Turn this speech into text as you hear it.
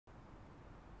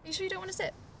Are you sure you don't want to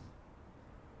sit?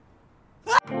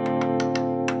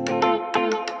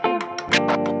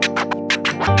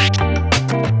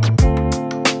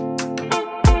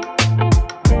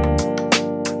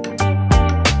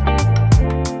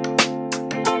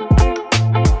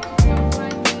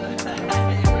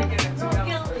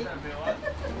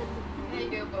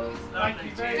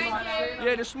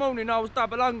 Yeah, this morning I was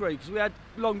double hungry because we had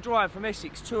a long drive from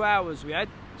Essex, 2 hours we had.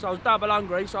 So I was double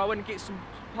hungry, so I went and get some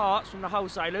parts from the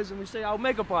wholesalers and we see old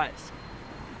megabytes.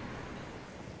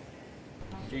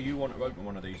 Do you want to open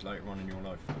one of these later on in your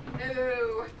life?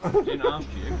 No. I didn't ask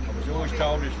you. I was always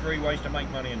told there's 3 ways to make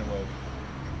money in the world.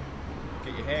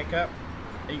 Get your hair cut,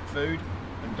 eat food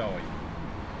and die.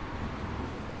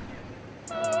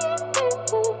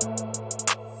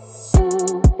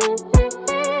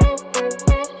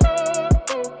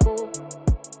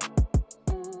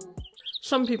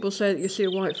 Some people say that you see a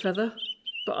white feather,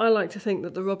 but I like to think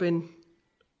that the robin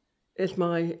is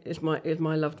my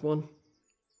loved one.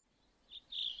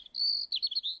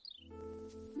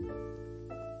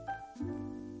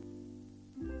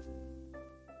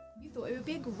 You thought it would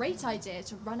be a great idea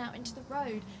to run out into the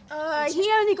road.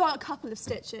 He only got a couple of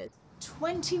stitches.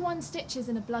 21 stitches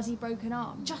in a bloody broken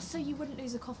arm, just so you wouldn't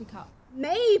lose a coffee cup.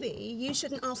 Maybe you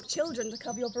shouldn't ask children to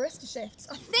cover your barista shifts.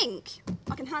 I think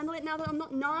I can handle it now that I'm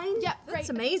not 9. Yeah, That's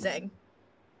amazing.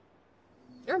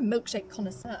 You're a milkshake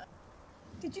connoisseur.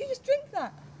 Did you just drink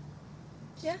that?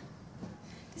 Yeah.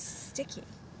 This is sticky.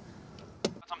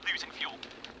 But I'm losing fuel.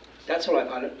 That's all right,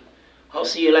 pilot. I'll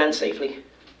see you land safely.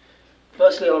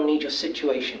 Firstly, I'll need your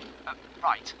situation.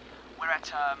 Right. We're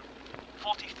at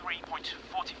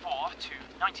 43.44 to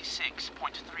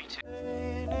 96.32.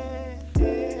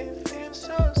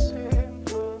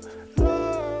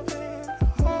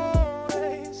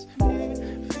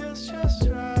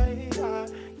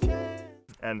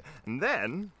 And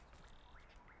then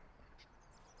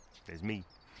there's me.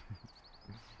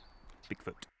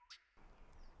 Bigfoot.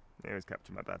 There is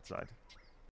captured my bad side.